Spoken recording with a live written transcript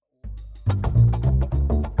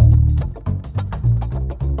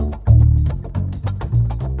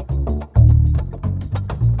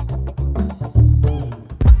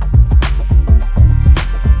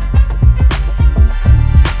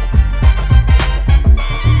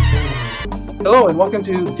Hello and welcome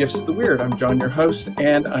to Gifts of the Wyrd. I'm John, your host,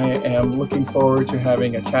 and I am looking forward to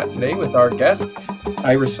having a chat today with our guest,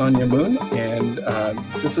 Irisanya Moon. And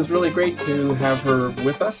this is really great to have her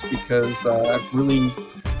with us because I've really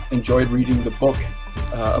enjoyed reading the book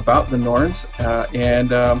about the Norns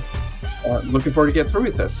and looking forward to get through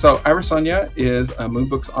with this. So Irisanya is a Moon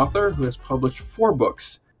Books author who has published 4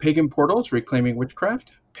 books: Pagan Portals, Reclaiming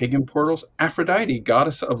Witchcraft; Pagan Portals, Aphrodite,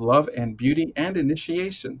 Goddess of Love and Beauty and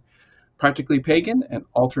Initiation; Practically Pagan, an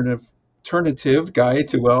alternative guide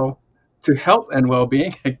to health and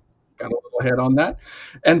well-being. I got a little ahead on that.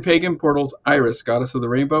 And Pagan Portals, Iris, Goddess of the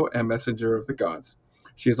Rainbow and Messenger of the Gods.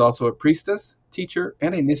 She is also a priestess, teacher,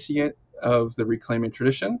 and initiate of the Reclaiming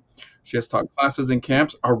tradition. She has taught classes in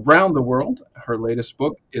camps around the world. Her latest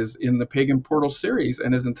book is in the Pagan Portal series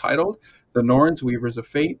and is entitled The Norns, Weavers of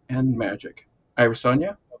Fate and Magic.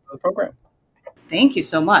 Irisanya, welcome to the program. Thank you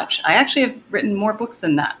so much. I actually have written more books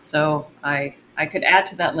than that, so I could add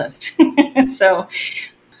to that list. So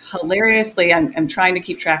hilariously, I'm trying to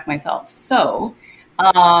keep track myself. So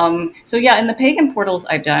yeah, in the Pagan Portals,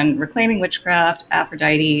 I've done Reclaiming Witchcraft,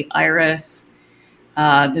 Aphrodite, Iris,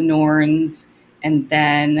 the Norns, and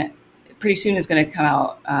then pretty soon is going to come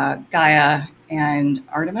out Gaia and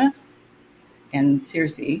Artemis and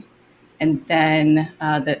Circe. And then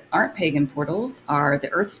that aren't Pagan Portals are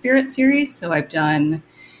the Earth Spirit series. So I've done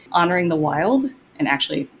Honoring the Wild, and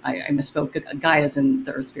actually I misspoke, Gaia's in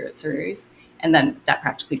the Earth Spirit series, and then that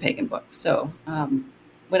Practically Pagan book. So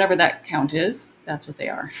whatever that count is, that's what they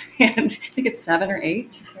are. And I think it's 7 or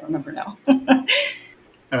 8. I can't remember now.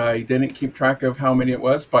 I didn't keep track of how many it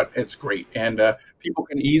was, but it's great. And people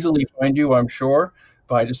can easily find you, I'm sure,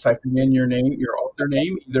 by just typing in your name, your author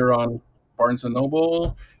name, either on Barnes &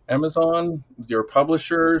 Noble, Amazon, your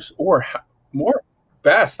publishers, or more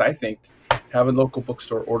best, I think, have a local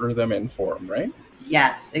bookstore order them in for them, right?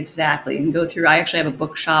 Yes, exactly. You can go through, I actually have a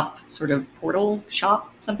bookshop, sort of portal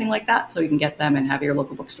shop, something like that, so you can get them and have your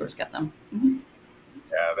local bookstores get them. Mm-hmm.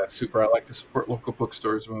 Yeah, that's super. I like to support local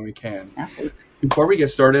bookstores when we can. Absolutely. Before we get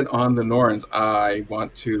started on the Norns, I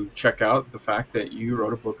want to check out the fact that you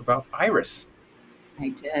wrote a book about Iris. I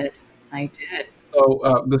did.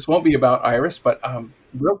 So this won't be about Iris, but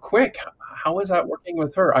real quick, how is that working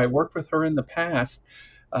with her? I worked with her in the past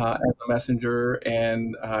as a messenger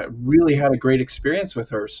and really had a great experience with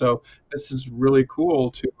her. So this is really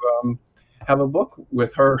cool to have a book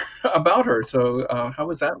with her about her. So how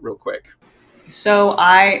was that real quick? So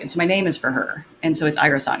my name is for her, and so it's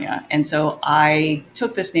Irisanya. And so I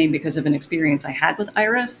took this name because of an experience I had with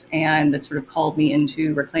Iris, and that sort of called me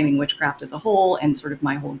into reclaiming witchcraft as a whole, and sort of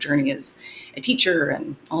my whole journey as a teacher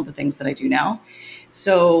and all the things that I do now.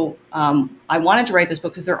 So I wanted to write this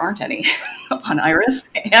book because there aren't any on Iris,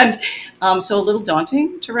 and so a little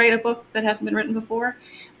daunting to write a book that hasn't been written before.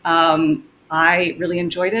 I really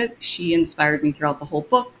enjoyed it. She inspired me throughout the whole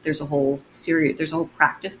book. There's a whole series, there's a whole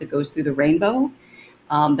practice that goes through the rainbow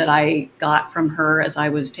that I got from her as I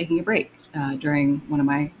was taking a break during one of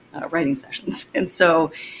my writing sessions. And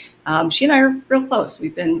so she and I are real close.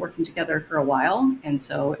 We've been working together for a while. And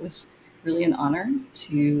so it was really an honor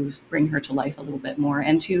to bring her to life a little bit more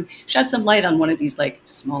and to shed some light on one of these like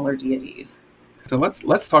smaller deities. So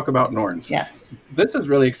let's talk about Norns. Yes. This is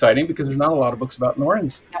really exciting because there's not a lot of books about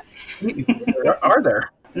Norns. Are there?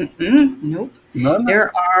 Nope. None?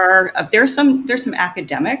 There's some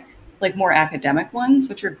academic, like more academic ones,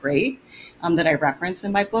 which are great, that I reference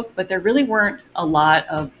in my book, but there really weren't a lot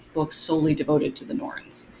of books solely devoted to the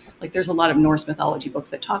Norns. Like there's a lot of Norse mythology books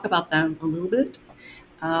that talk about them a little bit,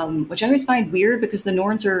 which I always find weird because the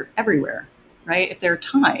Norns are everywhere. Right? If they're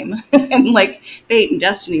time and like fate and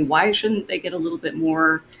destiny, why shouldn't they get a little bit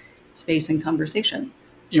more space and conversation?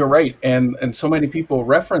 You're right. And so many people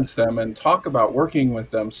reference them and talk about working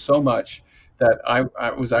with them so much that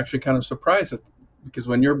I was actually kind of surprised because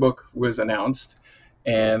when your book was announced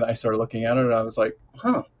and I started looking at it, I was like,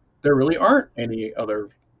 there really aren't any other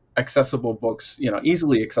accessible books,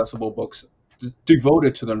 easily accessible books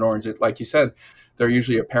devoted to the Norns. Like you said, they're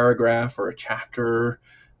usually a paragraph or a chapter,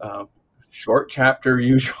 short chapter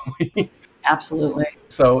usually. Absolutely.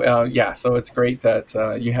 So so it's great that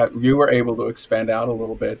you were able to expand out a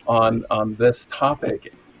little bit on this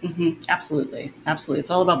topic. Mm-hmm. Absolutely. It's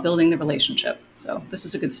all about building the relationship. So this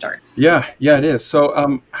is a good start. Yeah, it is.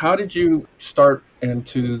 So how did you start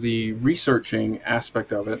into the researching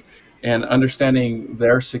aspect of it and understanding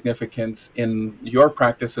their significance in your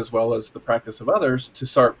practice as well as the practice of others to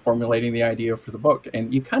start formulating the idea for the book?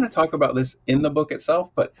 And you kind of talk about this in the book itself,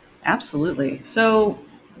 but absolutely. So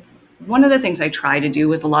one of the things I try to do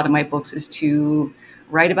with a lot of my books is to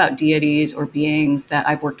write about deities or beings that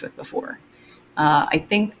I've worked with before. I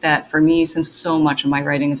think that for me, since so much of my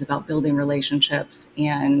writing is about building relationships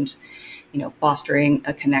and fostering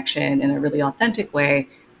a connection in a really authentic way,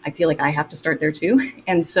 I feel like I have to start there too.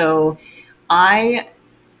 And so I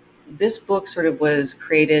this book sort of was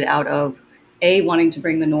created out of wanting to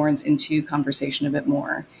bring the Norns into conversation a bit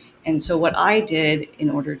more. And so what I did in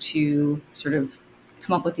order to sort of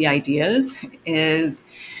come up with the ideas is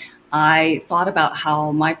I thought about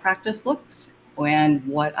how my practice looks and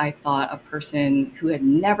what I thought a person who had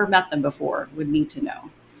never met them before would need to know.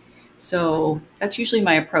 So that's usually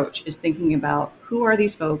my approach, is thinking about who are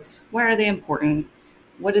these folks, why are they important,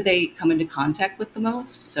 what do they come into contact with the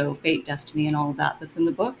most? So fate, destiny, and all of that that's in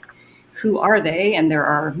the book. Who are they? And there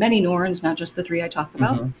are many Norns, not just the three I talk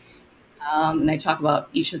about. Mm-hmm. And I talk about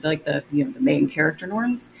each of the main character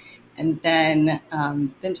Norns, and then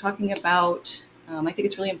talking about. I think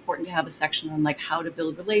it's really important to have a section on like how to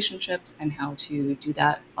build relationships and how to do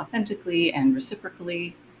that authentically and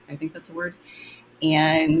reciprocally. I think that's a word.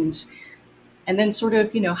 And and then sort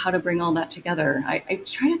of how to bring all that together. I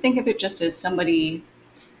try to think of it just as somebody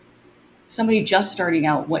just starting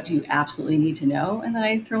out, what do you absolutely need to know? And then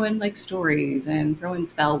I throw in like stories and throw in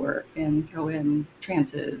spell work and throw in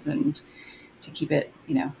trances and to keep it,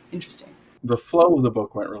 interesting. The flow of the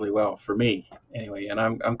book went really well for me anyway, and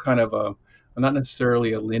I'm kind of I'm not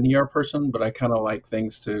necessarily a linear person, but I kind of like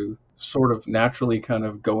things to sort of naturally kind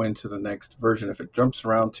of go into the next version. If it jumps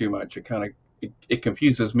around too much, it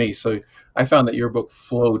confuses me. So I found that your book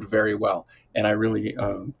flowed very well, and I really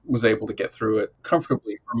was able to get through it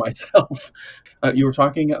comfortably for myself. You were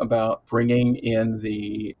talking about bringing in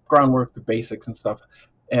the groundwork, the basics and stuff,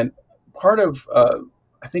 and part of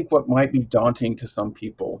I think what might be daunting to some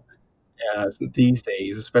people as these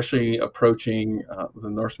days, especially approaching the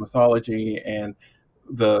Norse mythology and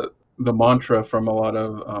the mantra from a lot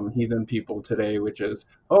of heathen people today, which is,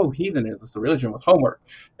 "Oh, heathen is the religion with homework,"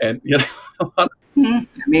 and a lot I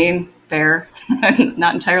mean, fair,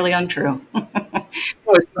 not entirely untrue. well,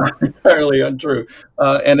 it's not entirely untrue.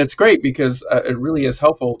 And it's great because it really is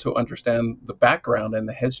helpful to understand the background and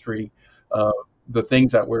the history of the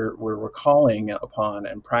things that we're recalling upon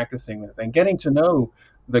and practicing with and getting to know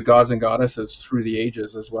the gods and goddesses through the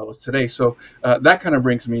ages as well as today. So that kind of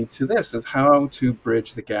brings me to this, is how to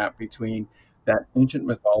bridge the gap between that ancient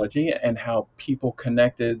mythology and how people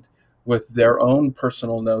connected with their own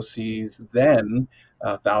personal gnosis then,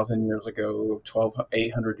 1,000 years ago,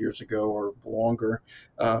 800 years ago, or longer,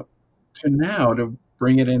 uh, to now, to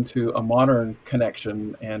bring it into a modern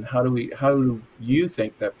connection. And how do you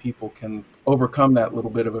think that people can overcome that little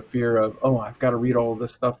bit of a fear of, oh, I've got to read all of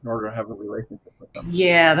this stuff in order to have a relationship with them?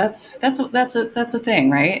 Yeah, that's a thing,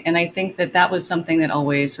 right? And I think that was something that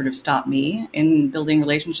always sort of stopped me in building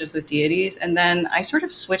relationships with deities. And then I sort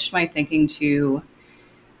of switched my thinking to,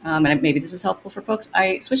 and maybe this is helpful for folks.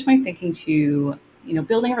 I switched my thinking to,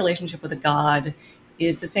 building a relationship with a god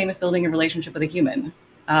is the same as building a relationship with a human.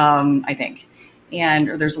 I think,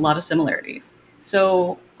 and there's a lot of similarities.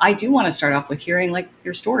 So I do want to start off with hearing like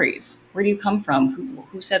your stories. Where do you come from?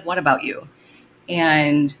 Who said what about you?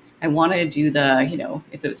 And I want to do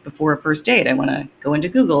if it was before a first date, I want to go into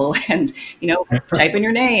Google and, type in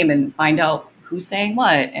your name and find out who's saying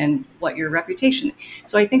what and what your reputation.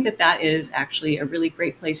 So I think that is actually a really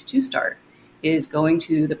great place to start, is going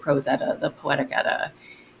to the Prose Edda, the Poetic Edda,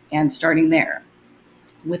 and starting there,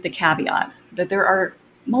 with the caveat that there are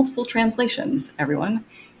multiple translations, everyone,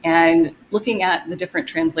 and looking at the different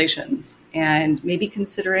translations and maybe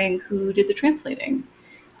considering who did the translating.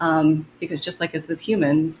 Because just like as with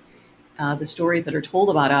humans, the stories that are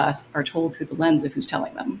told about us are told through the lens of who's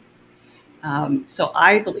telling them. So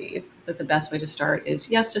I believe that the best way to start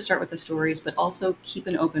is, yes, to start with the stories, but also keep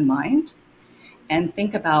an open mind and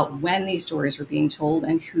think about when these stories were being told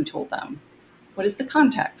and who told them. What is the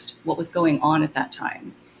context? What was going on at that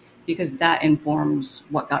time? Because that informs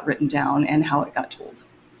what got written down and how it got told.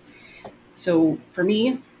 So for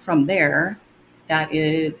me, from there,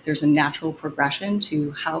 there's a natural progression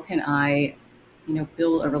to how can I,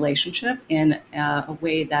 build a relationship in a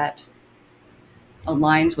way that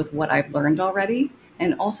aligns with what I've learned already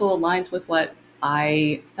and also aligns with what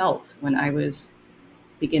I felt when I was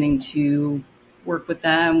beginning to work with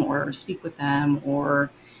them or speak with them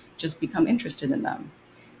or just become interested in them.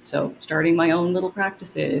 So starting my own little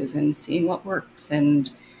practices and seeing what works,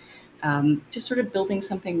 and just sort of building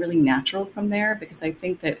something really natural from there, because I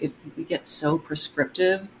think that we get so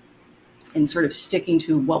prescriptive in sort of sticking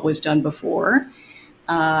to what was done before.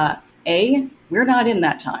 We're not in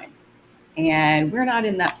that time and we're not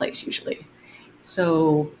in that place usually.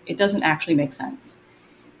 So it doesn't actually make sense,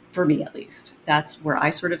 for me at least. That's where I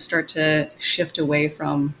sort of start to shift away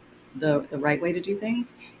from the right way to do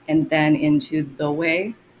things, and then into the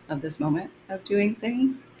way of this moment of doing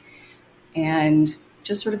things, and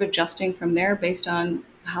just sort of adjusting from there based on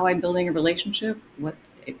how I'm building a relationship, what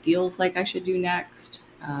it feels like I should do next.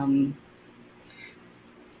 I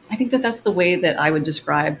think that that's the way that I would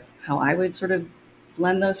describe how I would sort of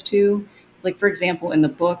blend those two. Like, for example, in the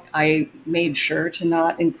book, I made sure to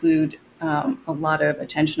not include a lot of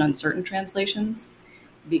attention on certain translations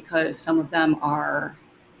because some of them are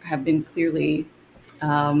have been clearly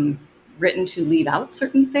um, written to leave out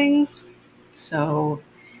certain things. So,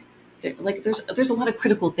 like, there's a lot of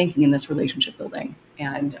critical thinking in this relationship building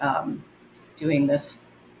and doing this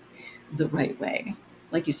the right way.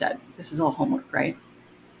 Like you said, this is all homework, right?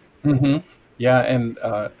 Hmm. Yeah, and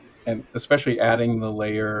especially adding the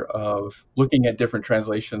layer of looking at different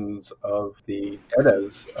translations of the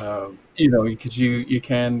Eddas, because you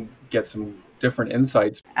can get some different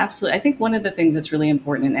insights. Absolutely. I think one of the things that's really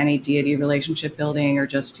important in any deity relationship building or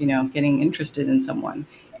just, getting interested in someone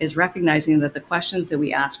is recognizing that the questions that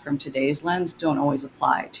we ask from today's lens don't always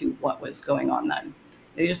apply to what was going on then.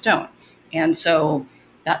 They just don't. And so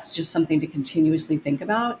that's just something to continuously think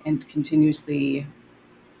about and continuously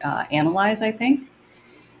analyze, I think.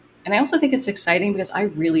 And I also think it's exciting because I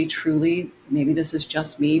really, truly, maybe this is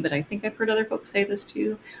just me, but I think I've heard other folks say this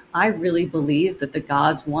too. I really believe that the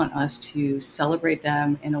gods want us to celebrate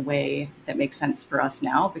them in a way that makes sense for us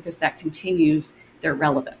now because that continues their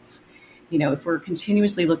relevance. If we're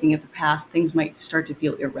continuously looking at the past, things might start to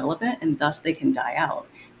feel irrelevant and thus they can die out.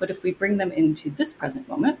 But if we bring them into this present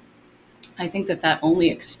moment, I think that that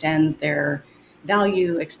only extends their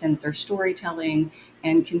value, extends their storytelling,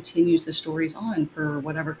 and continues the stories on for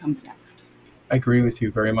whatever comes next. I agree with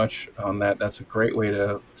you very much on that. That's a great way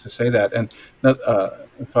to say that. And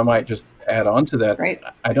if I might just add on to that, Great.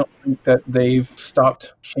 I don't think that they've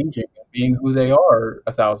stopped changing and being who they are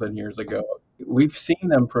 1,000 years ago. We've seen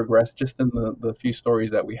them progress just in the few stories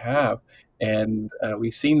that we have, and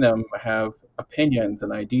we've seen them have opinions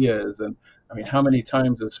and ideas. And I mean, how many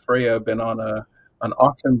times has Freya been on an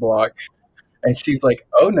auction block and she's like,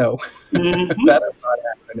 "Oh no, Mm-hmm. that is not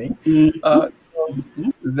happening." Mm-hmm. So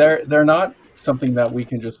Mm-hmm. they're not something that we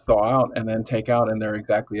can just thaw out and then take out, and they're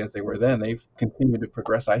exactly as they were then. They've continued to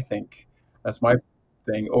progress. I think that's my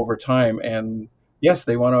thing over time, and yes,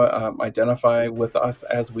 they want to identify with us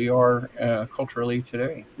as we are culturally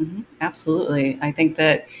today. Mm-hmm. Absolutely. I think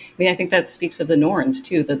that speaks of the Norns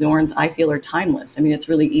too. The Norns, I feel, are timeless. I mean, it's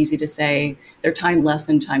really easy to say they're timeless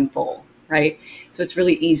and timeful, right? So it's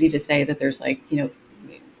really easy to say that there's like,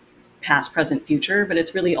 past, present, future, but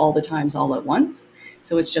it's really all the times all at once.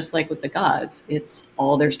 So it's just like with the gods, it's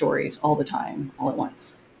all their stories all the time, all at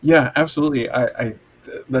once. Yeah, absolutely.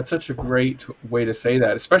 That's such a great way to say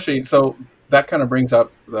that, especially so that kind of brings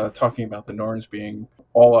up talking about the Norns being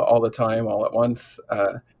all the time, all at once.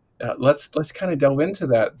 Let's kind of delve into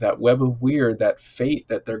that web of weird, that fate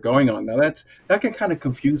that they're going on. Now that can kind of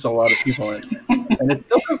confuse a lot of people, and it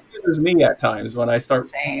still confuses me at times when I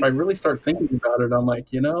Same. really start thinking about it. I'm like,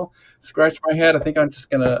 scratch my head. I think I'm just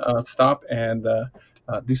gonna stop and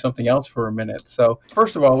do something else for a minute. So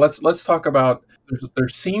first of all, let's talk about. There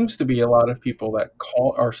seems to be a lot of people that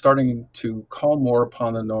are starting to call more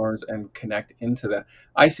upon the Norns and connect into that.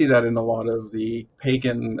 I see that in a lot of the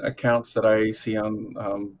pagan accounts that I see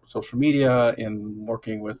on social media, in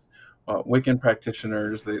working with Wiccan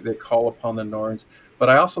practitioners. They call upon the Norns, but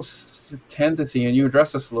I also tend to see, and you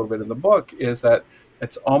address this a little bit in the book, is that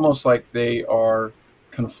it's almost like they are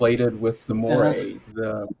conflated with the Ugh. Moray,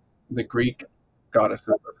 the Greek goddesses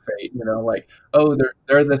of fate. Like, oh,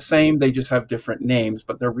 they're the same, they just have different names,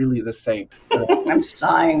 but they're really the same. I'm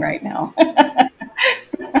sighing right now.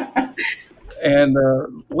 And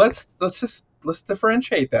let's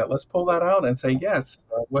differentiate that. Let's pull that out and say yes.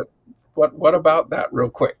 What about that, real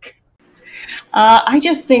quick? I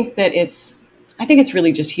just think that I think it's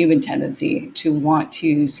really just human tendency to want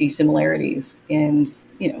to see similarities in,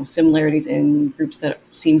 similarities in groups that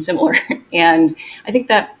seem similar. And I think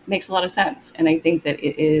that makes a lot of sense. And I think that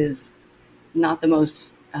it is not the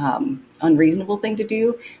most unreasonable thing to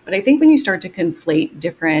do. But I think when you start to conflate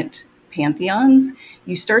different pantheons,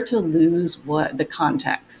 you start to lose what the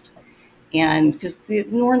context. And because the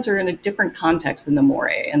Norns are in a different context than the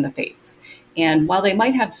Moray and the Fates. And while they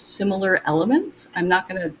might have similar elements, I'm not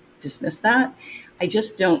going to dismiss that. I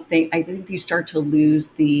just don't think, I think you start to lose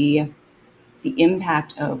the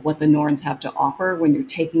impact of what the Norns have to offer when you're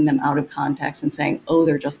taking them out of context and saying, oh,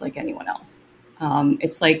 they're just like anyone else.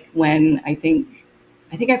 It's like when I think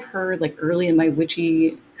I've heard like early in my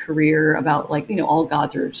witchy career about like, all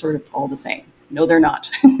gods are sort of all the same. No, they're not.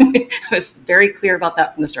 I was very clear about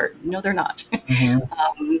that from the start. No, they're not.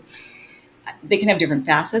 Mm-hmm. They can have different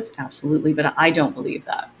facets, absolutely, but I don't believe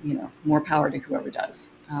that. More power to whoever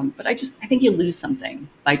does. But I think you lose something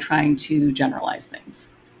by trying to generalize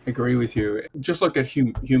things. Agree with you. Just look at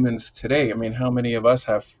humans today. I mean, how many of us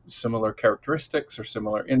have similar characteristics or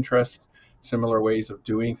similar interests, similar ways of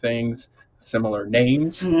doing things, similar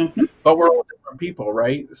names? Mm-hmm. But we're all different people,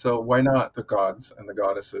 right? So why not the gods and the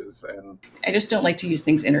goddesses? And I just don't like to use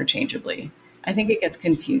things interchangeably. I think it gets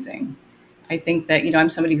confusing. I think that, I'm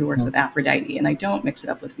somebody who works with Aphrodite and I don't mix it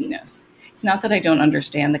up with Venus. It's not that I don't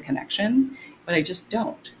understand the connection, but I just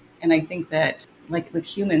don't. And I think that, like with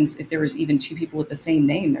humans, if there was even two people with the same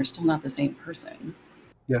name, they're still not the same person.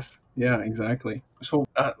 yes, yeah, exactly. So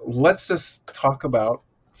let's just talk about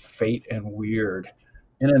fate and Wyrd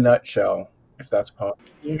in a nutshell, if that's possible.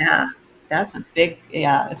 Yeah, it's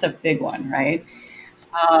a big one, right?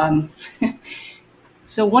 Um,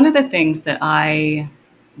 So one of the things that I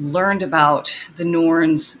learned about the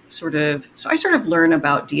Norns I sort of learn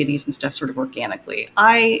about deities and stuff sort of organically.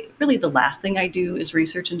 The last thing I do is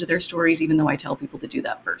research into their stories, even though I tell people to do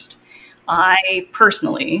that first. I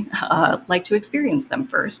personally like to experience them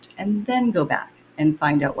first and then go back and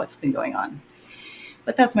find out what's been going on.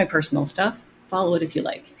 But that's my personal stuff. Follow it if you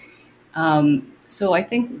like. So I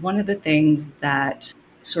think one of the things that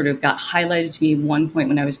sort of got highlighted to me one point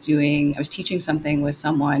when I was teaching something with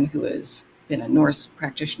someone who has been a Norse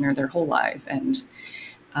practitioner their whole life. And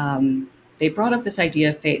they brought up this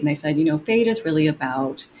idea of fate. And they said, fate is really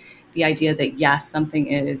about the idea that, yes, something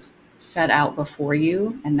is set out before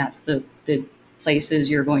you, and that's the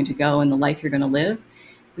places you're going to go and the life you're going to live.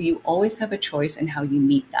 But you always have a choice in how you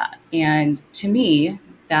meet that. And to me,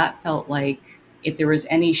 that felt like if there was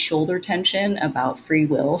any shoulder tension about free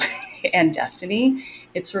will and destiny,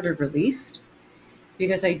 it's sort of released,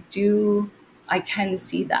 because I can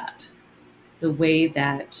see that the way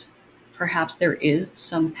that perhaps there is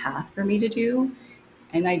some path for me to do.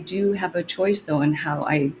 And I do have a choice though in how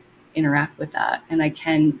I interact with that. And I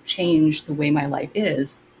can change the way my life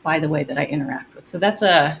is by the way that I interact with. So that's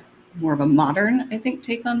a more of a modern, I think,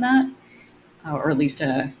 take on that, or at least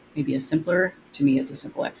maybe a simpler. To me, it's a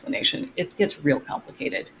simple explanation. It gets real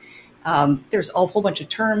complicated. There's a whole bunch of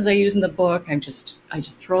terms I use in the book. I just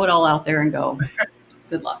throw it all out there and go,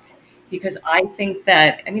 good luck. Because I think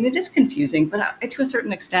that, it is confusing, but to a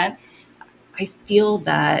certain extent, I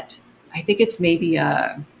think it's maybe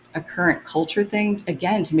a current culture thing,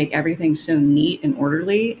 again, to make everything so neat and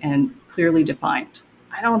orderly and clearly defined.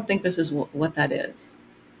 I don't think this is what that is.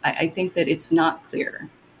 I think that it's not clear.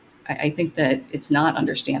 I think that it's not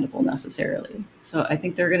understandable necessarily. So I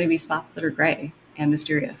think there are going to be spots that are gray and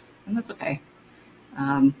mysterious, and that's okay.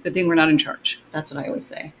 Good thing we're not in charge. That's what I always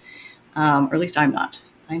say. Or at least I'm not.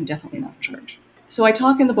 I'm definitely not in charge. So I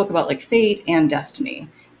talk in the book about like fate and destiny.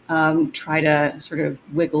 Try to sort of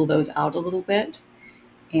wiggle those out a little bit.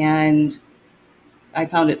 And I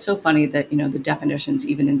found it so funny that, the definitions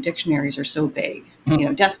even in dictionaries are so vague.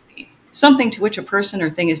 Destiny, something to which a person or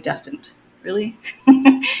thing is destined. Really?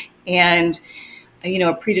 And,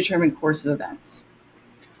 a predetermined course of events,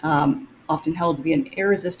 often held to be an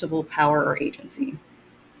irresistible power or agency.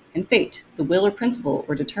 And fate, the will or principle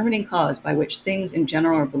or determining cause by which things in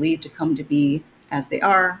general are believed to come to be as they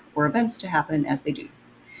are, or events to happen as they do.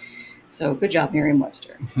 So good job,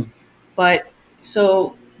 Merriam-Webster. But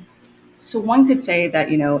so one could say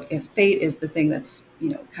that, if fate is the thing that's,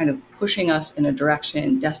 kind of pushing us in a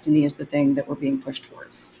direction, destiny is the thing that we're being pushed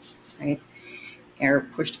towards, right? Or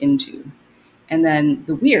pushed into. And then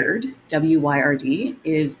the Wyrd, Wyrd,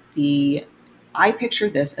 I picture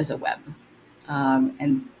this as a web.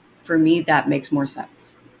 And for me, that makes more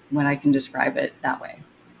sense when I can describe it that way.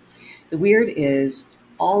 The Wyrd is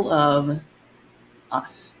all of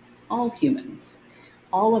us, all humans,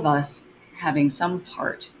 all of us having some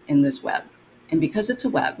part in this web. And because it's a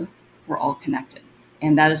web, we're all connected.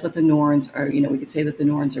 And that is what the Norns are, we could say that the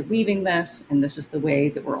Norns are weaving this, and this is the way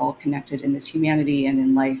that we're all connected in this humanity and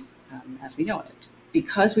in life as we know it.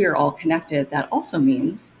 Because we are all connected, that also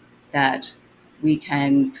means that we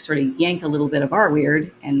can sort of yank a little bit of our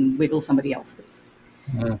Wyrd and wiggle somebody else's.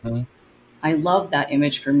 Mm-hmm. I love that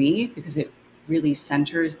image for me because it really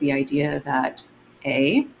centers the idea that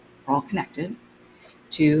A, we're all connected,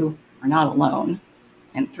 2, we're not alone,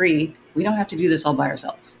 and 3, we don't have to do this all by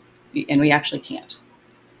ourselves, and we actually can't.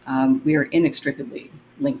 We are inextricably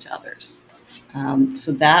linked to others.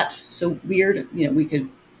 So Wyrd, we could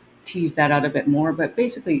tease that out a bit more, but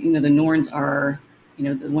basically, the Norns are,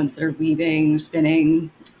 the ones that are weaving,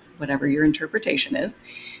 spinning, whatever your interpretation is,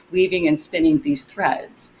 weaving and spinning these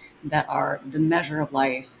threads that are the measure of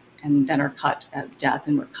life and then are cut at death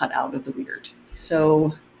and were cut out of the Wyrd.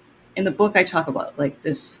 So in the book, I talk about like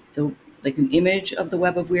an image of the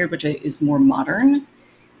web of Wyrd, which is more modern,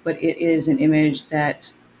 but it is an image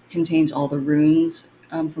that contains all the runes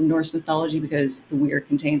from Norse mythology, because the Wyrd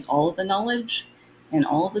contains all of the knowledge and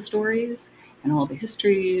all of the stories and all the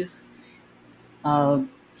histories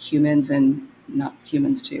of humans and not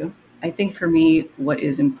humans too. I think for me, what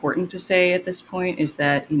is important to say at this point is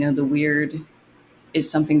that, the Wyrd is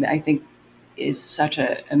something that I think is such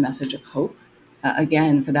a message of hope.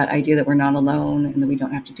 Again, for that idea that we're not alone and that we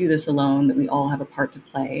don't have to do this alone, that we all have a part to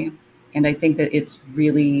play. And I think that it's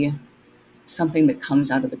really something that comes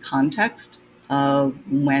out of the context of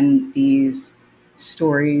when these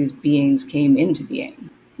stories, beings came into being.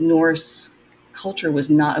 Norse culture was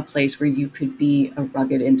not a place where you could be a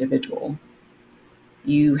rugged individual.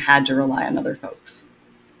 You had to rely on other folks.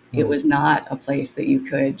 It was not a place that you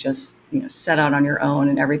could just, set out on your own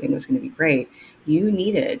and everything was going to be great. You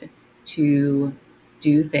needed to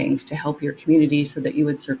do things to help your community so that you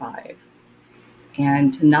would survive.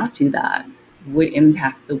 And to not do that would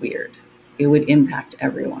impact the Wyrd. It would impact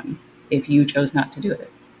everyone if you chose not to do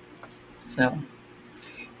it. So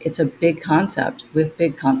it's a big concept with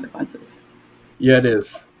big consequences. Yeah, it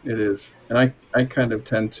is. It is. And I kind of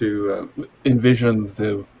tend to envision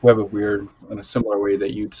the web of Wyrd in a similar way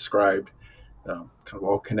that you described, kind of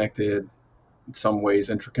all connected, in some ways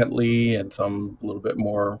intricately, and some a little bit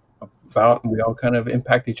more about, and we all kind of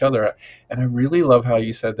impact each other. And I really love how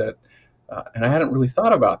you said that, and I hadn't really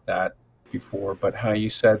thought about that before, but how you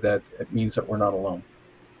said that it means that we're not alone.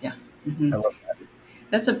 Yeah. Mm-hmm. I love that.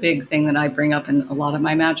 That's a big thing that I bring up in a lot of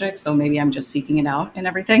my magic. So maybe I'm just seeking it out in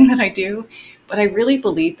everything that I do. But I really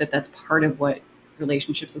believe that that's part of what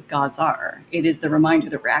relationships with gods are. It is the reminder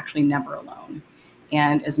that we're actually never alone.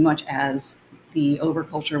 And as much as the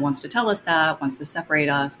overculture wants to tell us that, wants to separate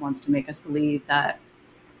us, wants to make us believe that,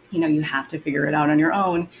 you have to figure it out on your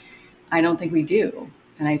own, I don't think we do.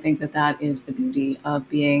 And I think that that is the beauty of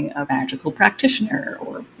being a magical practitioner,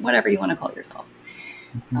 or whatever you want to call yourself.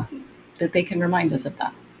 Mm-hmm. That they can remind us of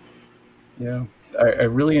that. Yeah, I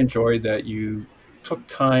really enjoyed that you took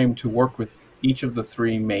time to work with each of the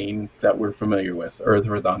three main that we're familiar with, Earth,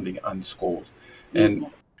 Verdandi, and Skulls. And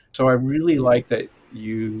so I really like that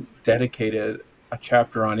you dedicated a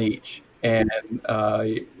chapter on each. And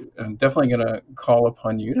I'm definitely going to call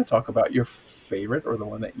upon you to talk about your favorite, or the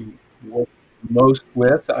one that you work most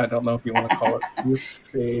with. I don't know if you want to call it your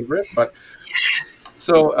favorite, but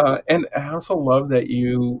so, and I also love that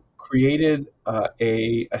you created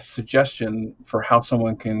a suggestion for how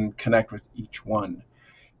someone can connect with each one.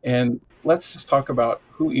 And let's just talk about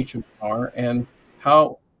who each of them are, and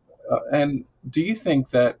how, and do you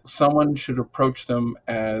think that someone should approach them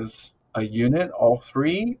as a unit, all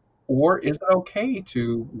three, or is it okay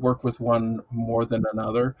to work with one more than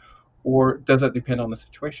another, or does it depend on the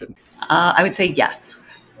situation? I would say yes.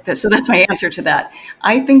 So that's my answer to that.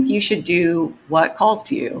 I think you should do what calls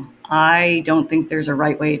to you. I don't think there's a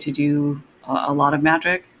right way to do a lot of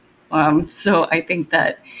magic. So I think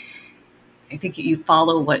you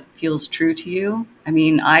follow what feels true to you. I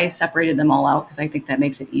mean, I separated them all out because I think that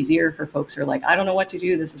makes it easier for folks who are like, I don't know what to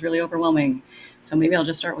do. This is really overwhelming. So maybe I'll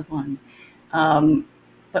just start with one.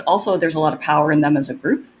 But also there's a lot of power in them as a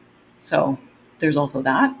group. So there's also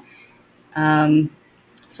that.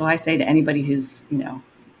 So I say to anybody who's,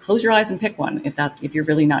 close your eyes and pick one if you're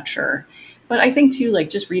really not sure. But I think too, like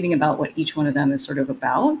just reading about what each one of them is sort of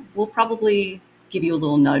about will probably give you a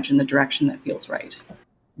little nudge in the direction that feels right.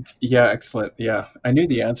 Yeah, excellent. Yeah, I knew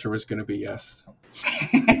the answer was going to be yes.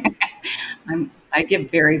 I give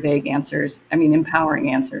very vague answers. I mean, empowering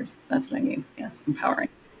answers. That's what I mean. Yes, empowering.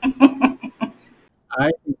 I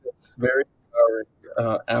think that's very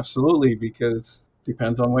empowering. Absolutely, because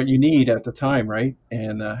depends on what you need at the time, right?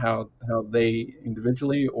 And how they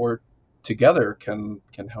individually or together can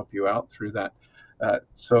help you out through that.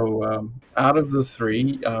 So out of the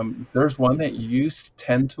three, there's one that you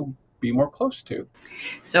tend to be more close to.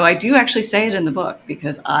 So I do actually say it in the book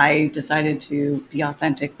because I decided to be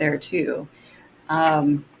authentic there too.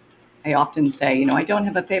 I often say, I don't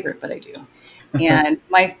have a favorite, but I do. And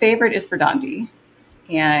my favorite is Verdandi.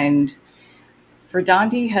 And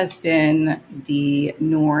Verdandi has been the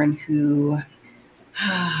Norn who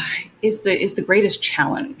is the greatest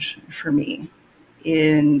challenge for me.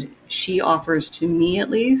 And she offers to me, at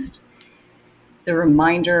least, the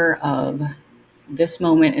reminder of this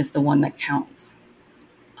moment is the one that counts.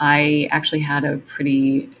 I actually had a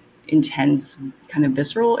pretty intense kind of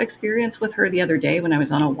visceral experience with her the other day when I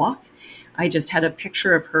was on a walk. I just had a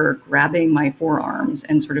picture of her grabbing my forearms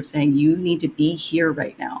and sort of saying, you need to be here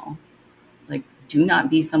right now. Like, do not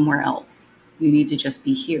be somewhere else. You need to just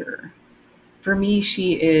be here. For me,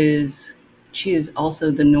 she is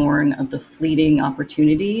also the Norn of the fleeting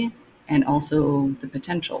opportunity and also the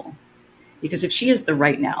potential. Because if she is the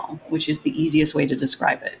right now, which is the easiest way to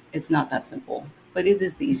describe it, it's not that simple, but it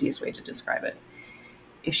is the easiest way to describe it.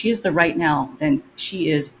 If she is the right now, then she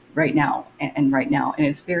is right now and right now. And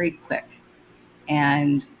it's very quick.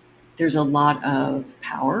 And there's a lot of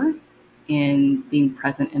power in being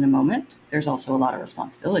present in a moment. There's also a lot of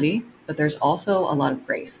responsibility, but there's also a lot of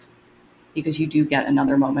grace because you do get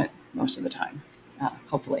another moment most of the time,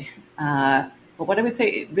 hopefully. But what I would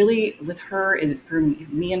say really with her is for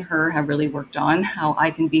me and her have really worked on how I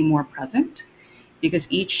can be more present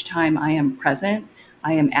because each time I am present,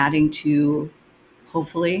 I am adding to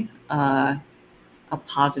hopefully a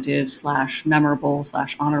positive slash memorable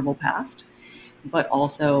slash honorable past, but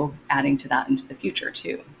also adding to that into the future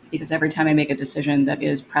too. Because every time I make a decision that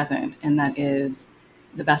is present and that is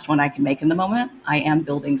the best one I can make in the moment, I am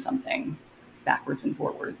building something backwards and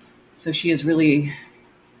forwards. So she has really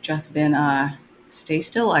just been stay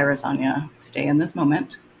still, Irisanya. Stay in this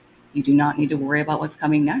moment. You do not need to worry about what's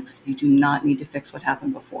coming next. You do not need to fix what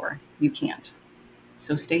happened before. You can't.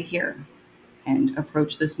 So stay here and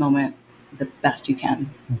approach this moment the best you can.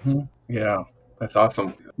 Yeah, that's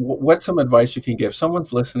awesome. What's some advice you can give?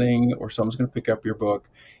 Someone's listening, or someone's going to pick up your book,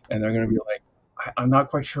 and they're going to be like, I'm not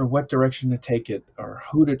quite sure what direction to take it or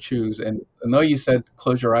who to choose. And I know you said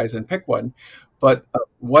close your eyes and pick one, but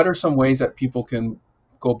what are some ways that people can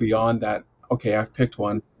go beyond that? Okay, I've picked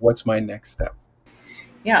one. What's my next step?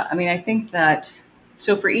 Yeah, I mean, I think that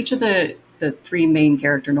so for each of the three main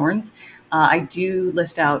character Norns, I do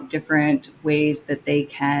list out different ways that they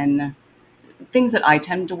can things that I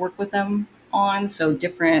tend to work with them on. So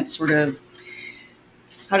different sort of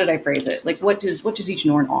how did I phrase it? Like what does each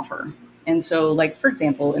Norn offer? And so, like for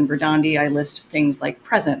example, in Verdandi, I list things like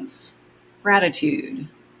presence, gratitude,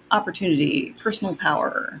 opportunity, personal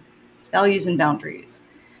power, values and boundaries.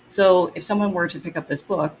 So if someone were to pick up this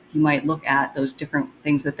book, you might look at those different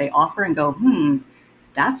things that they offer and go,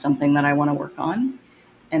 that's something that I want to work on.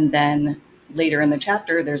 And then later in the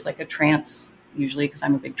chapter, there's like a trance, usually because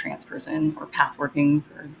I'm a big trance person, or path working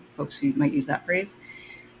for folks who might use that phrase.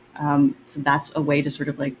 So that's a way to sort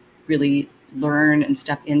of like really learn and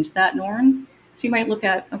step into that Norn. So you might look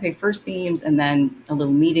at, okay, first themes and then a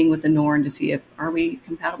little meeting with the Norn to see if are we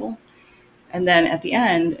compatible. And then at the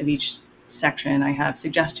end of each section, I have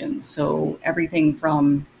suggestions. So everything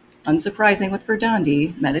from unsurprising with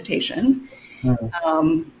Verdandi, meditation,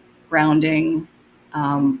 Mhm. grounding.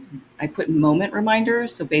 I put moment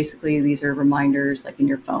reminders. So basically, these are reminders like in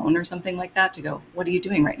your phone or something like that to go, what are you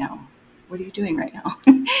doing right now? What are you doing right now?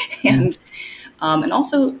 and and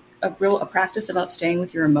also a practice about staying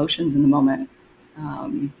with your emotions in the moment.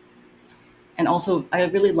 Um, and also, I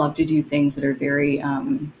really love to do things that are very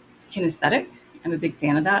kinesthetic. I'm a big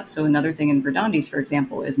fan of that. So another thing in Verdandis, for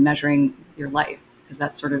example, is measuring your life because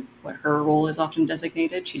that's sort of what her role is often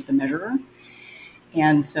designated. She's the measurer.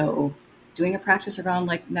 And so doing a practice around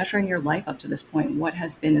like measuring your life up to this point, what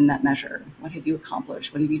has been in that measure? What have you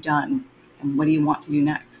accomplished? What have you done? And what do you want to do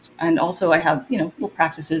next? And also I have, little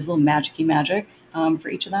practices, little magic-y magic for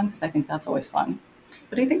each of them because I think that's always fun.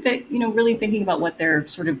 But I think that, really thinking about what their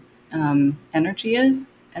sort of energy is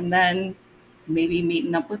and then maybe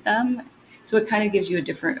meeting up with them. So it kind of gives you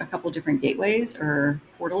a couple different gateways or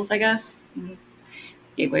portals, I guess.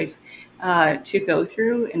 Gateways to go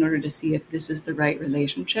through in order to see if this is the right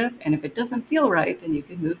relationship. And if it doesn't feel right, then you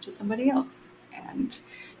can move to somebody else and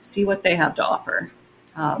see what they have to offer.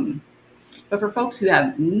 But for folks who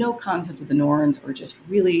have no concept of the Norns or just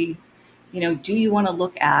really, do you want to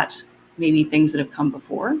look at maybe things that have come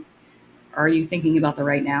before? Are you thinking about the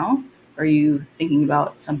right now? Are you thinking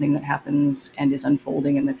about something that happens and is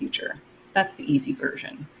unfolding in the future? That's the easy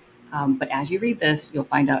version. But as you read this, you'll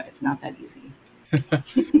find out it's not that easy.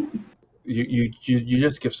 You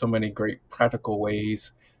just give so many great practical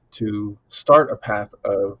ways to start a path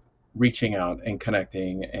of reaching out and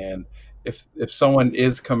connecting. And if someone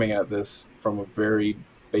is coming at this from a very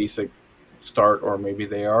basic start, or maybe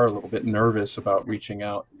they are a little bit nervous about reaching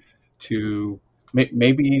out to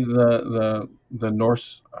maybe the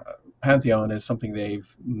Norse pantheon is something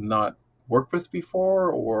they've not worked with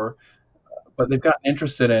before, or but they've gotten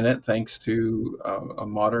interested in it thanks to a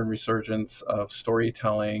modern resurgence of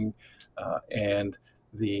storytelling and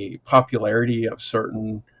the popularity of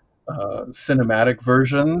certain cinematic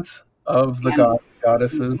versions of the And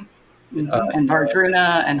goddesses. Uh, and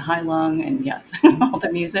Vardruna and Heilung and yes, all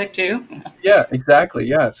the music too. yeah, exactly.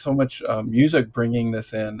 Yeah, so much music bringing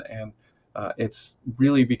this in, and it's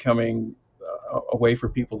really becoming a way for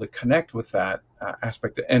people to connect with that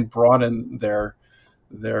aspect and broaden their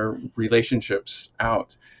relationships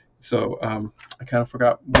out. So I kind of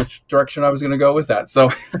forgot which direction I was going to go with that. So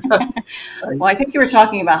Well, I think you were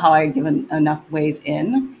talking about how I had given enough ways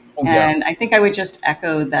in. oh yeah, And I think I would just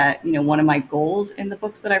echo that, one of my goals in the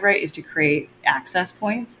books that I write is to create access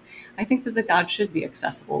points. I think that the God should be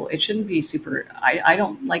accessible. It shouldn't be super, I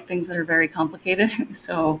don't like things that are very complicated.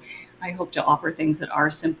 So I hope to offer things that are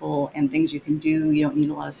simple and things you can do. You don't need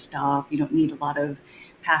a lot of stuff. You don't need a lot of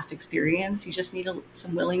past experience. You just need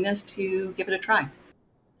some willingness to give it a try.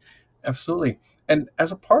 absolutely. And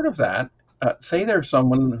as a part of that, say there's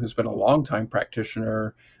someone who's been a long time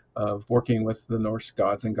practitioner of working with the Norse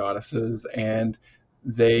gods and goddesses, and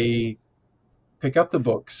they pick up the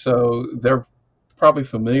book. So they're probably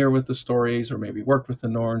familiar with the stories, or maybe worked with the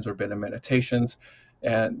Norns, or been in meditations.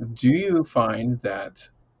 And do you find that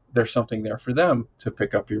there's something there for them to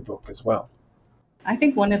pick up your book as well? I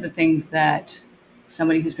think one of the things that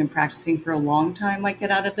somebody who's been practicing for a long time might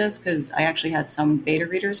get out of this, because I actually had some beta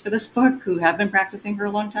readers for this book who have been practicing for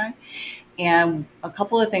a long time, and a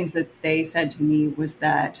couple of things that they said to me were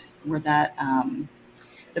that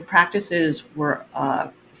the practices were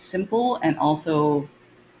simple and also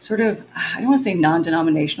sort of, I don't want to say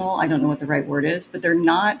non-denominational. I don't know what the right word is, but they're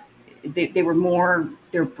not. They were more.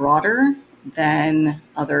 They're broader than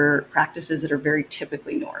other practices that are very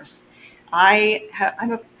typically Norse. I'm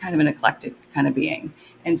a kind of an eclectic kind of being,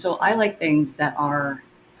 and so I like things that are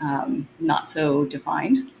not so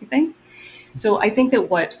defined, I think. So I think that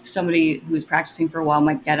what somebody who's practicing for a while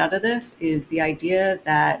might get out of this is the idea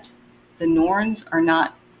that the Norns are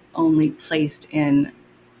not only placed in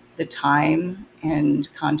the time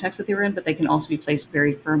and context that they were in, but they can also be placed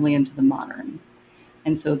very firmly into the modern.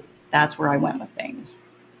 And so that's where I went with things.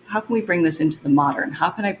 How can we bring this into the modern? How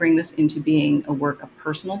can I bring this into being a work of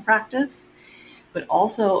personal practice, but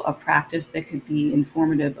also a practice that could be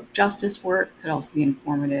informative of justice work, could also be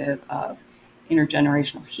informative of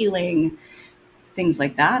intergenerational healing, things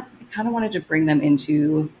like that. I kind of wanted to bring them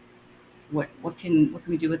into what can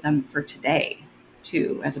we do with them for today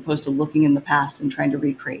too, as opposed to looking in the past and trying to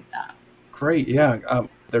recreate that. Great, yeah.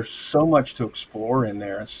 There's so much to explore in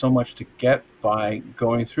there, and so much to get by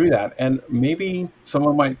going through that. And maybe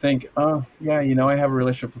someone might think, oh, yeah, I have a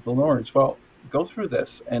relationship with the Lords. Well, go through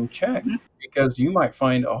this and check, Mm-hmm. because you might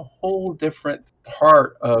find a whole different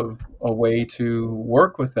part of a way to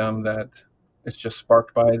work with them that is just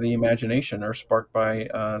sparked by the imagination, or sparked by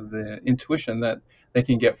the intuition that they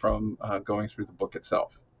can get from going through the book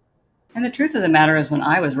itself. And the truth of the matter is, when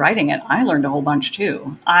I was writing it, I learned a whole bunch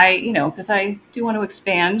too. Because I do want to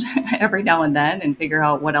expand every now and then and figure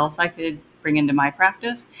out what else I could bring into my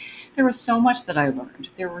practice. There was so much that I learned.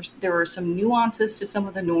 There were some nuances to some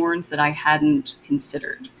of the Norns that I hadn't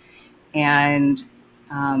considered, and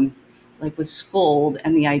like with scold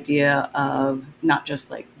and the idea of not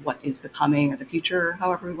just like what is becoming or the future,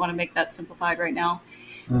 however we want to make that simplified right now,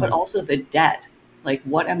 but Mm. also the debt. Like,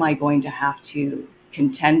 what am I going to have to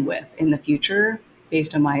contend with in the future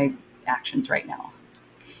based on my actions right now?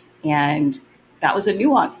 And that was a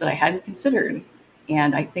nuance that I hadn't considered.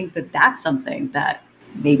 And I think that that's something that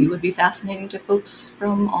maybe would be fascinating to folks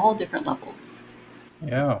from all different levels.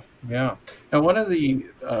 Yeah, yeah. And one of the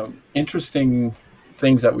interesting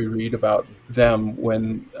things that we read about them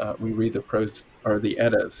when we read the prose or the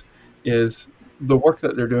Eddas is the work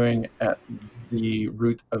that they're doing at the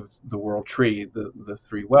root of the world tree, the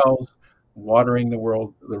three wells, watering the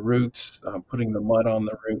roots, putting the mud on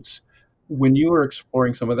the roots. When you were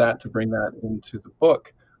exploring some of that to bring that into the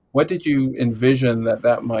book, what did you envision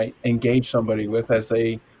that might engage somebody with as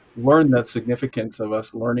they learn the significance of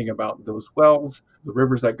us learning about those wells, the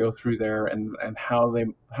rivers that go through there, and how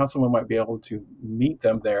someone might be able to meet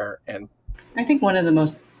them there? And I think one of the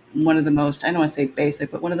most, I don't want to say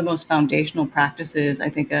basic, but one of the most foundational practices I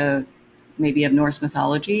think of, maybe of Norse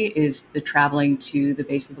mythology, is the traveling to the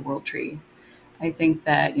base of the world tree. I think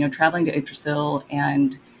that, traveling to Yggdrasil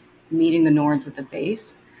and meeting the Norns at the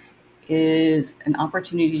base is an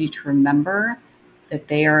opportunity to remember that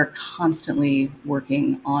they are constantly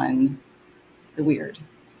working on the Wyrd.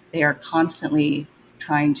 They are constantly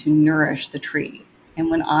trying to nourish the tree. And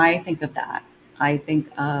when I think of that, I think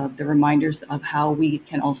of the reminders of how we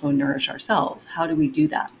can also nourish ourselves. How do we do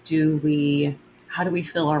that? How do we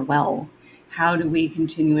fill our well? How do we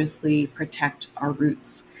continuously protect our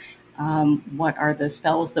roots? What are the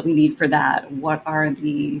spells that we need for that? What are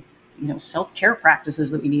the self-care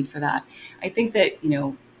practices that we need for that? I think that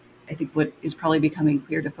I think what is probably becoming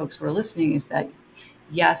clear to folks who are listening is that,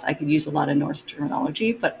 yes, I could use a lot of Norse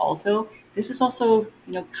terminology, but also this is also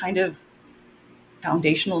kind of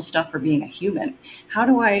foundational stuff for being a human. How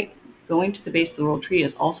do I going to the base of the world tree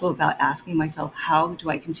is also about asking myself, how do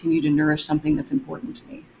I continue to nourish something that's important to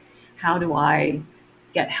me? How do I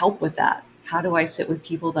get help with that? How do I sit with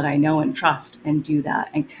people that I know and trust and do that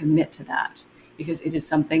and commit to that? Because it is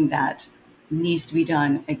something that needs to be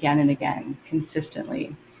done again and again,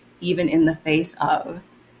 consistently, even in the face of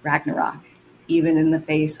Ragnarok, even in the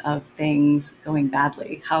face of things going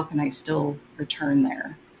badly. How can I still return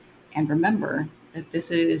there? And remember that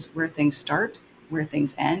this is where things start, where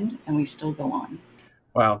things end, and we still go on.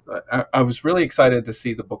 Wow, I was really excited to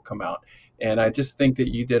see the book come out, and I just think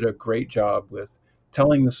that you did a great job with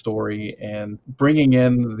telling the story and bringing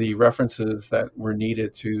in the references that were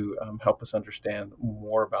needed to help us understand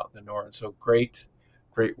more about the Norns. So great,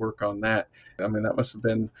 great work on that. I mean, that must have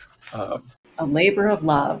been uh, A labor of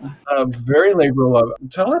love. very labor of love.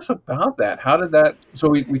 Tell us about that. How did that? So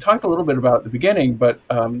we talked a little bit about the beginning, but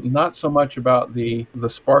not so much about the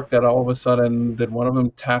spark that all of a sudden did one of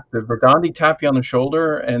them did Verdandi tap you on the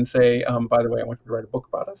shoulder and say, by the way, I want you to write a book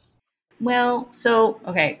about us? Well, so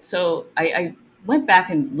I went back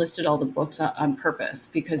and listed all the books on purpose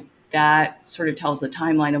because that sort of tells the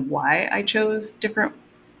timeline of why I chose different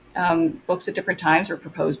books at different times, or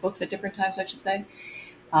proposed books at different times, I should say.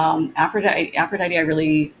 Aphrodite,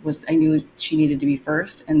 I knew she needed to be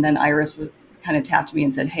first, and then Iris kind of tapped me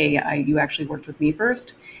and said, "Hey, you actually worked with me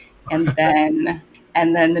first," and then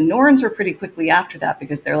the Norns were pretty quickly after that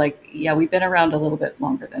because they're like, "Yeah, we've been around a little bit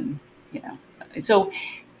longer than you know." So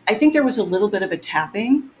I think there was a little bit of a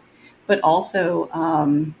tapping, but also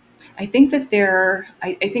I think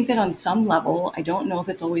that on some level, I don't know if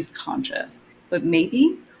it's always conscious, but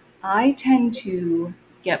maybe I tend to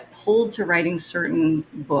get pulled to writing certain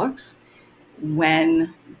books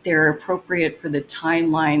when they're appropriate for the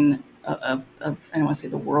timeline of I don't want to say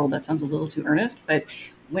the world, that sounds a little too earnest, but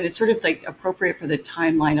when it's sort of like appropriate for the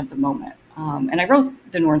timeline of the moment. And I wrote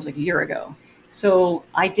The Norns like a year ago. So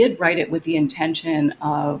I did write it with the intention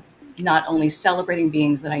of not only celebrating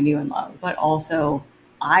beings that I knew and loved, but also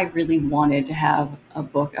I really wanted to have a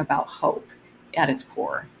book about hope at its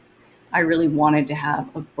core. I really wanted to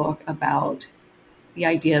have a book about the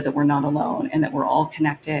idea that we're not alone and that we're all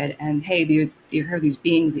connected. And hey, there are these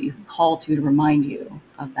beings that you can call to remind you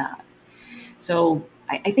of that. So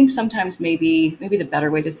I think sometimes maybe the better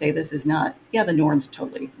way to say this is not, yeah, the Norns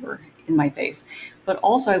totally were in my face, but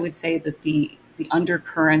also I would say that the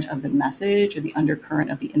undercurrent of the message or the undercurrent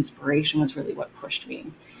of the inspiration was really what pushed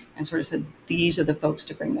me and sort of said, these are the folks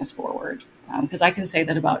to bring this forward. Because I can say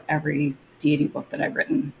that about every deity book that I've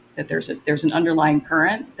written, that there's an underlying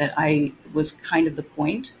current that I was kind of the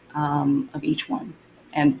point of each one.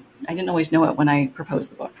 And I didn't always know it when I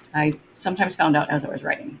proposed the book. I sometimes found out as I was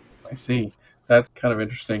writing. I see. That's kind of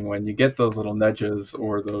interesting when you get those little nudges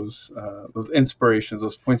or those inspirations,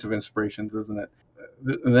 those points of inspirations, isn't it?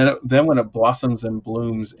 And then when it blossoms and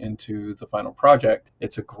blooms into the final project,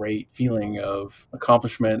 it's a great feeling of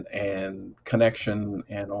accomplishment and connection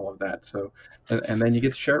and all of that. So, and then you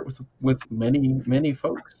get to share it with many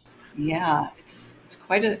folks. Yeah, it's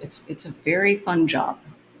a very fun job.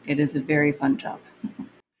 It is a very fun job.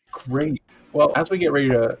 Great. Well, as we get ready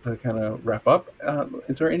to kind of wrap up,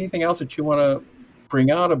 is there anything else that you want to bring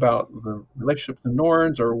out about the relationship to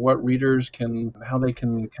Norns or what readers how they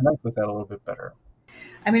can connect with that a little bit better?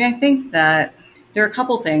 I mean, I think that there are a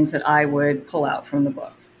couple things that I would pull out from the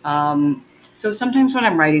book. So sometimes when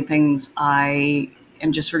I'm writing things, I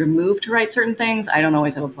am just sort of moved to write certain things. I don't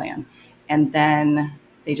always have a plan, and then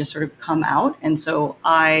they just sort of come out. And so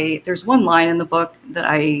there's one line in the book that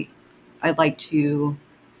I'd like to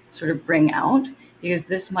sort of bring out because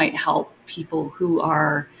this might help people who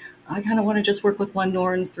are, I kind of want to just work with one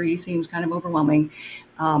Norns, three seems kind of overwhelming.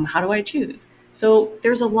 How do I choose? So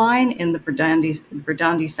there's a line in the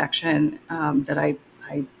Verdandi section that I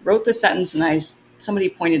wrote the sentence and somebody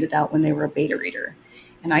pointed it out when they were a beta reader.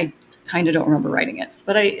 And I kind of don't remember writing it,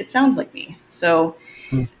 but it sounds like me. So,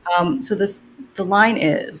 Hmm. the line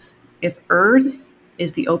is, if Wyrd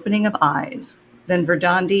is the opening of eyes, then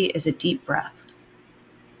Verdandi is a deep breath,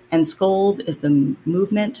 and Scold is the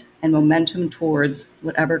movement and momentum towards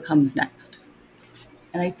whatever comes next.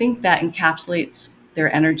 And I think that encapsulates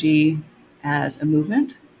their energy as a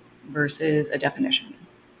movement versus a definition.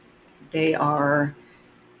 They are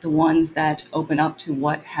the ones that open up to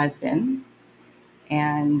what has been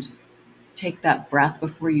and take that breath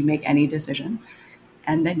before you make any decision.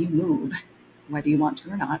 And then you move, whether you want to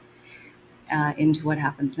or not, into what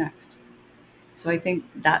happens next. So I think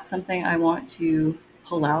that's something I want to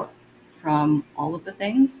pull out from all of the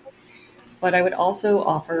things. But I would also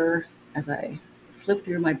offer, as I flip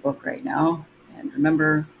through my book right now and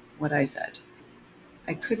remember what I said,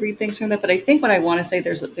 I could read things from that, but I think what I want to say,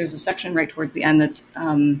 there's a section right towards the end that's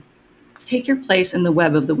take your place in the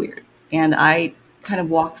web of the weird. And I kind of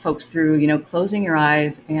walk folks through, closing your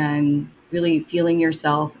eyes and really feeling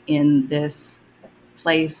yourself in this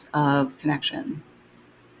place of connection.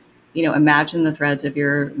 Imagine the threads of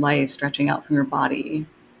your life stretching out from your body.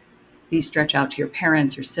 These stretch out to your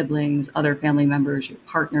parents, your siblings, other family members, your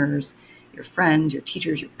partners, your friends, your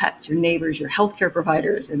teachers, your pets, your neighbors, your healthcare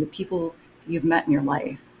providers, and the people you've met in your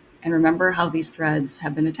life. And remember how these threads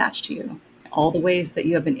have been attached to you. All the ways that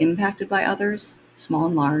you have been impacted by others, small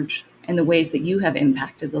and large, and the ways that you have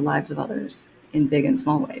impacted the lives of others in big and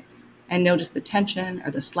small ways. And notice the tension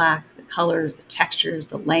or the slack, the colors, the textures,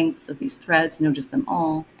 the lengths of these threads. Notice them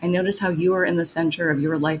all. And notice how you are in the center of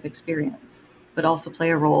your life experience, but also play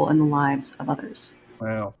a role in the lives of others.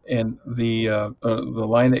 Wow. And the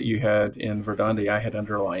line that you had in Verdandi, I had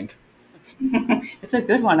underlined. It's a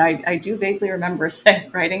good one. I do vaguely remember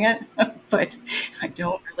writing it, but I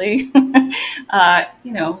don't really.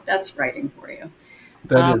 That's writing for you.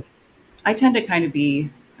 That is. I tend to kind of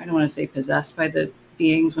be, I don't want to say possessed by the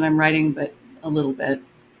beings when I'm writing, but a little bit.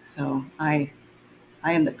 So I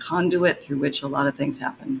am the conduit through which a lot of things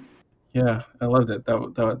happen. Yeah, I loved it.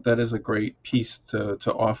 That is a great piece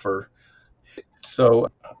to offer. So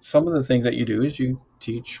some of the things that you do is you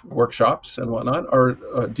teach workshops and whatnot.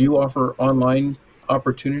 Or do you offer online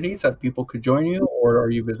opportunities that people could join you, or are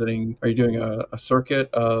you doing a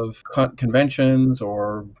circuit of conventions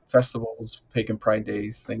or festivals, pagan pride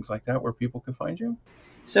days, things like that, where people could find you?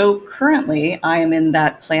 So currently, I am in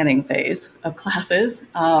that planning phase of classes.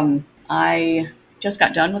 I just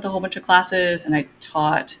got done with a whole bunch of classes, and I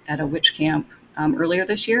taught at a witch camp earlier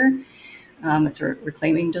this year. It's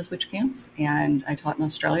Reclaiming does witch camps, and I taught in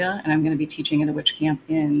Australia, and I'm going to be teaching at a witch camp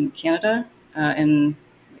in Canada in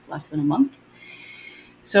less than a month.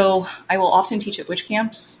 So I will often teach at witch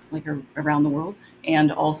camps, around the world,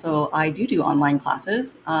 and also I do online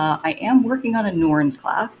classes. I am working on a Norns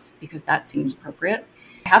class because that seems appropriate.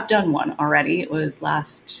 I have done one already. It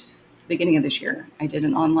was beginning of this year. I did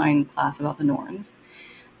an online class about the Norns.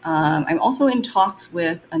 I'm also in talks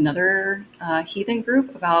with another heathen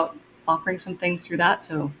group about offering some things through that,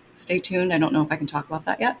 so stay tuned. I don't know if I can talk about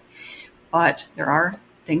that yet, but there are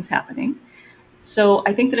things happening. So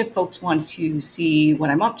I think that if folks want to see what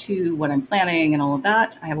I'm up to, what I'm planning, and all of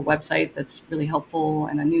that, I have a website that's really helpful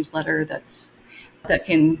and a newsletter that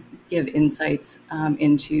can give insights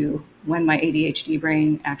into when my ADHD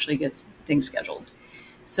brain actually gets things scheduled.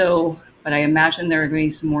 But I imagine there are going to be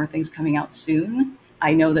some more things coming out soon.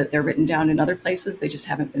 I know that they're written down in other places. They just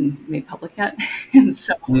haven't been made public yet. And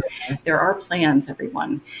so there are plans,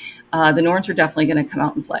 everyone. The Norns are definitely going to come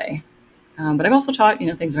out and play. But I've also taught,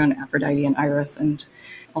 things around Aphrodite and Iris, and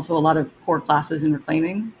also a lot of core classes in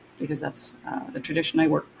reclaiming, because that's the tradition I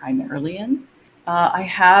work primarily in. I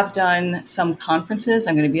have done some conferences.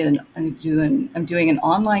 I'm doing an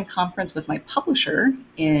online conference with my publisher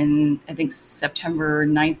in, I think, September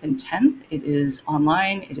 9th and 10th. It is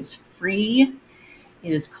online. It is free.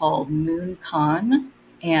 It is called MoonCon,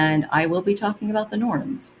 and I will be talking about the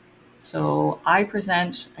Norns. So I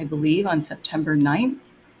present, I believe, on September 9th.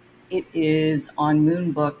 It is on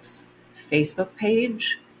Moonbook's Facebook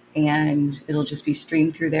page, and it'll just be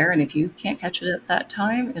streamed through there. And if you can't catch it at that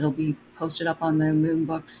time, it'll be posted up on the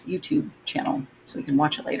Moonbook's YouTube channel, so you can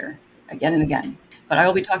watch it later, again and again. But I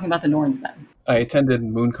will be talking about the Norns then. I attended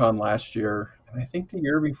MoonCon last year, and I think the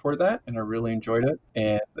year before that, and I really enjoyed it.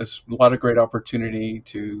 And there's a lot of great opportunity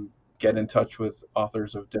to get in touch with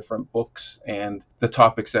authors of different books and the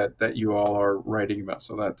topics that you all are writing about.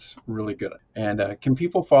 So that's really good. And can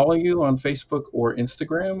people follow you on Facebook or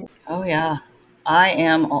Instagram? Oh, yeah. I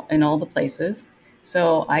am in all the places.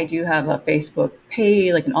 So I do have a Facebook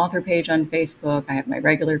page, like an author page on Facebook. I have my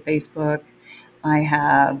regular Facebook. I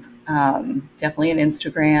have definitely an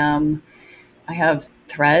Instagram. I have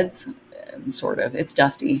Threads, sort of. It's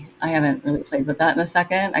dusty. I haven't really played with that in a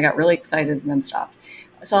second. I got really excited and then stopped.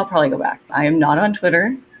 So I'll probably go back. I am not on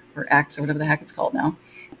Twitter or X or whatever the heck it's called now.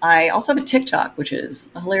 I also have a TikTok, which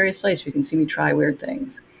is a hilarious place where you can see me try weird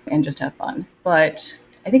things and just have fun. But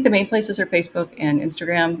I think the main places are Facebook and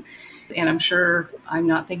Instagram. And I'm sure I'm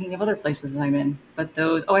not thinking of other places that I'm in. But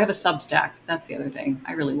I have a Substack. That's the other thing.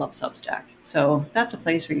 I really love Substack. So that's a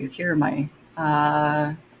place where you hear my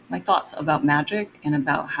thoughts about magic and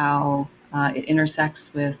about how it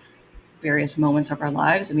intersects with various moments of our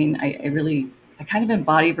lives. I mean, I kind of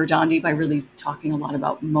embody Verdandi by really talking a lot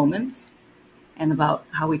about moments and about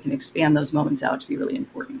how we can expand those moments out to be really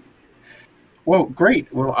important. Well,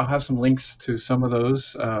 great. Well, I'll have some links to some of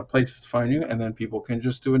those places to find you, and then people can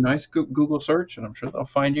just do a nice Google search, and I'm sure they'll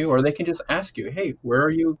find you, or they can just ask you, "Hey, where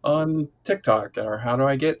are you on TikTok?" or "How do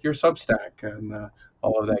I get your Substack?" and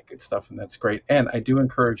all of that good stuff, and that's great. And I do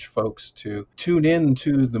encourage folks to tune in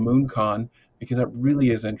to the MoonCon because it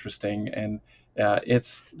really is interesting, and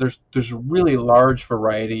it's there's a really large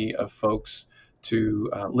variety of folks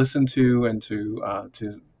to listen to and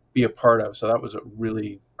to be a part of. So that was a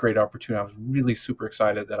really great opportunity. I was really super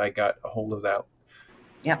excited that I got a hold of that.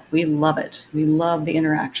 Yep, we love it. We love the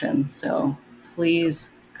interaction. So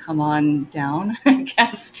please come on down, I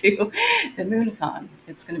guess, to the MoonCon.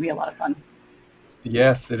 It's going to be a lot of fun.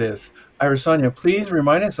 Yes, it is. Irisanya, please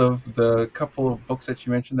remind us of the couple of books that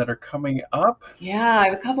you mentioned that are coming up. Yeah, I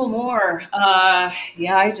have a couple more.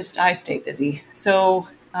 Yeah, I stay busy. So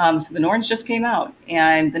the Norns just came out,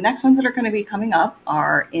 and the next ones that are going to be coming up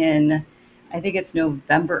are in, I think it's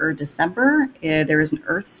November or December. There is an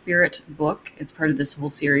Earth Spirit book. It's part of this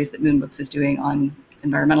whole series that Moonbooks is doing on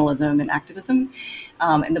environmentalism and activism,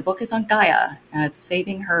 and the book is on Gaia. It's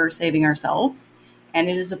Saving Her, Saving Ourselves, and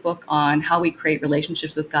it is a book on how we create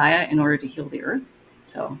relationships with Gaia in order to heal the Earth.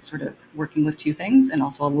 So, sort of working with two things, and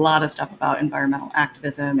also a lot of stuff about environmental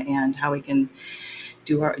activism and how we can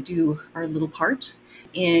do our little part.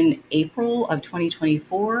 In April of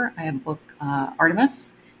 2024, I have a book,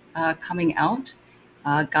 Artemis, coming out,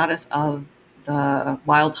 Goddess of the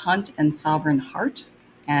Wild Hunt and Sovereign Heart.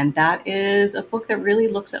 And that is a book that really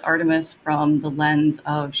looks at Artemis from the lens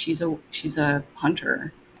of she's a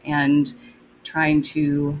hunter and trying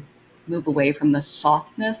to move away from the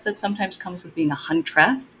softness that sometimes comes with being a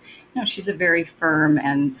huntress. No, she's a very firm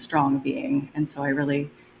and strong being. And so I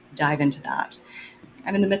really dive into that.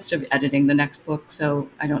 I'm in the midst of editing the next book, so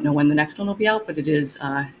I don't know when the next one will be out, but it is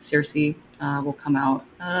Circe will come out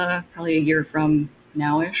probably a year from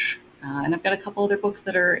now-ish. And I've got a couple other books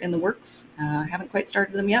that are in the works. I haven't quite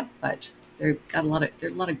started them yet, but there's a lot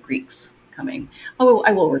of Greeks coming. Oh,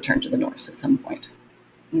 I will return to the Norse at some point.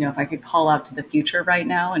 If I could call out to the future right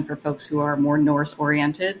now, and for folks who are more Norse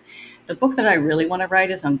oriented, the book that I really want to write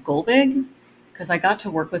is on Golvig, because I got to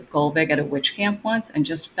work with Golvig at a witch camp once and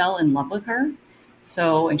just fell in love with her.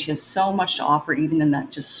 So, and she has so much to offer, even in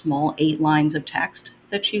that just small 8 lines of text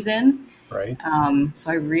that she's in. Right.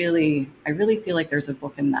 So I really feel like there's a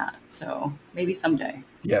book in that. So maybe someday.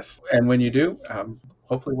 Yes. And when you do,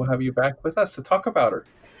 hopefully we'll have you back with us to talk about her.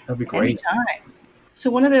 That'd be great. Anytime. So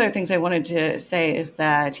one of the other things I wanted to say is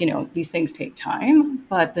that, these things take time,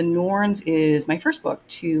 but The Norns is my first book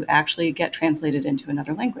to actually get translated into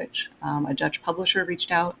another language. A Dutch publisher reached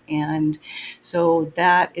out, and so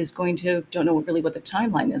that is going to, don't know really what the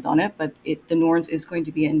timeline is on it, but The Norns is going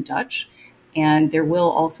to be in Dutch. And there will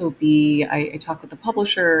also be, I talked with the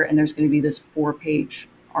publisher, and there's going to be this 4-page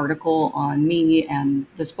article on me and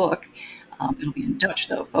this book. It'll be in Dutch,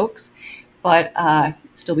 though, folks. But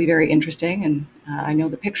still be very interesting, and I know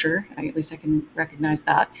the picture. At least I can recognize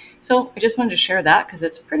that. So I just wanted to share that because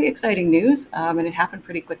it's pretty exciting news, and it happened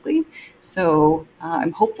pretty quickly. So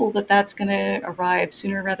I'm hopeful that that's going to arrive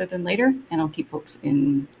sooner rather than later, and I'll keep folks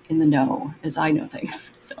in the know as I know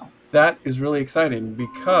things. So that is really exciting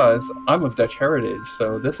because I'm of Dutch heritage.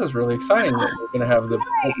 So this is really exciting that we're going to have the book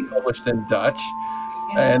published in Dutch,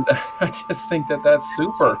 and I just think that that's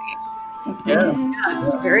super. Yeah,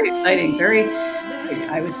 it's very exciting.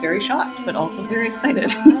 I was very shocked, but also very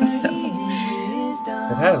excited. So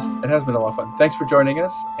it has been a lot of fun. Thanks for joining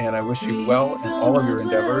us, and I wish you well in all of your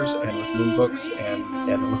endeavors and with Moonbooks, and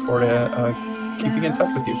I look forward to keeping in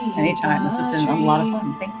touch with you. Anytime. This has been a lot of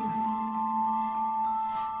fun. Thank you.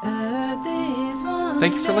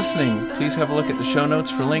 Thank you for listening. Please have a look at the show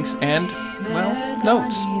notes for links and,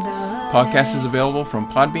 notes. Podcast is available from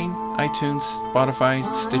Podbean, iTunes, Spotify,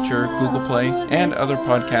 Stitcher, Google Play, and other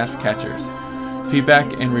podcast catchers.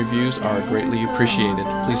 Feedback and reviews are greatly appreciated.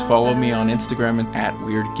 Please follow me on Instagram at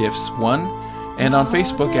WyrdGifts1 and on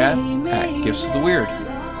Facebook at Gifts of the Wyrd,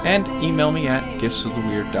 and email me at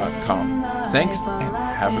giftsoftheweird.com. Thanks, and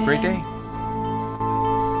have a great day.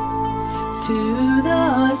 To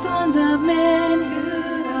the sons of men,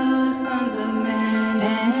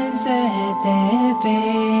 and set their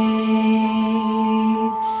face.